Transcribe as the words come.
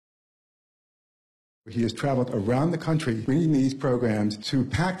He has traveled around the country bringing these programs to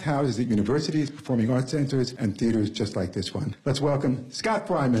packed houses at universities, performing arts centers, and theaters just like this one. Let's welcome Scott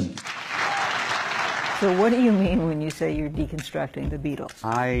Freiman. So what do you mean when you say you're deconstructing the Beatles?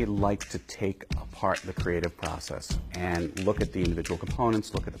 I like to take apart the creative process and look at the individual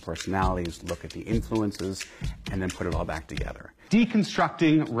components, look at the personalities, look at the influences, and then put it all back together.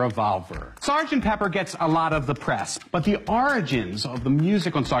 Deconstructing Revolver. Sgt. Pepper gets a lot of the press, but the origins of the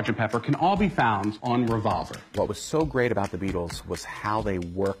music on Sgt. Pepper can all be found on Revolver. What was so great about the Beatles was how they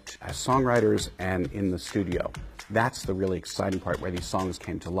worked as songwriters and in the studio. That's the really exciting part where these songs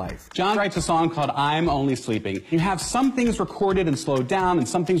came to life. John writes a song called I'm Only Sleeping. You have some things recorded and slowed down and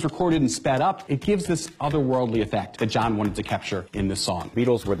some things recorded and sped up. It gives this otherworldly effect that John wanted to capture in this song.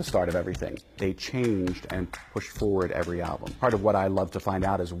 Beatles were the start of everything. They changed and pushed forward every album. Part of what I love to find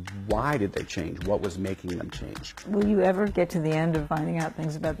out is why did they change? What was making them change? Will you ever get to the end of finding out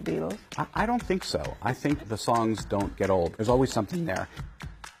things about the Beatles? I don't think so. I think the songs don't get old. There's always something there.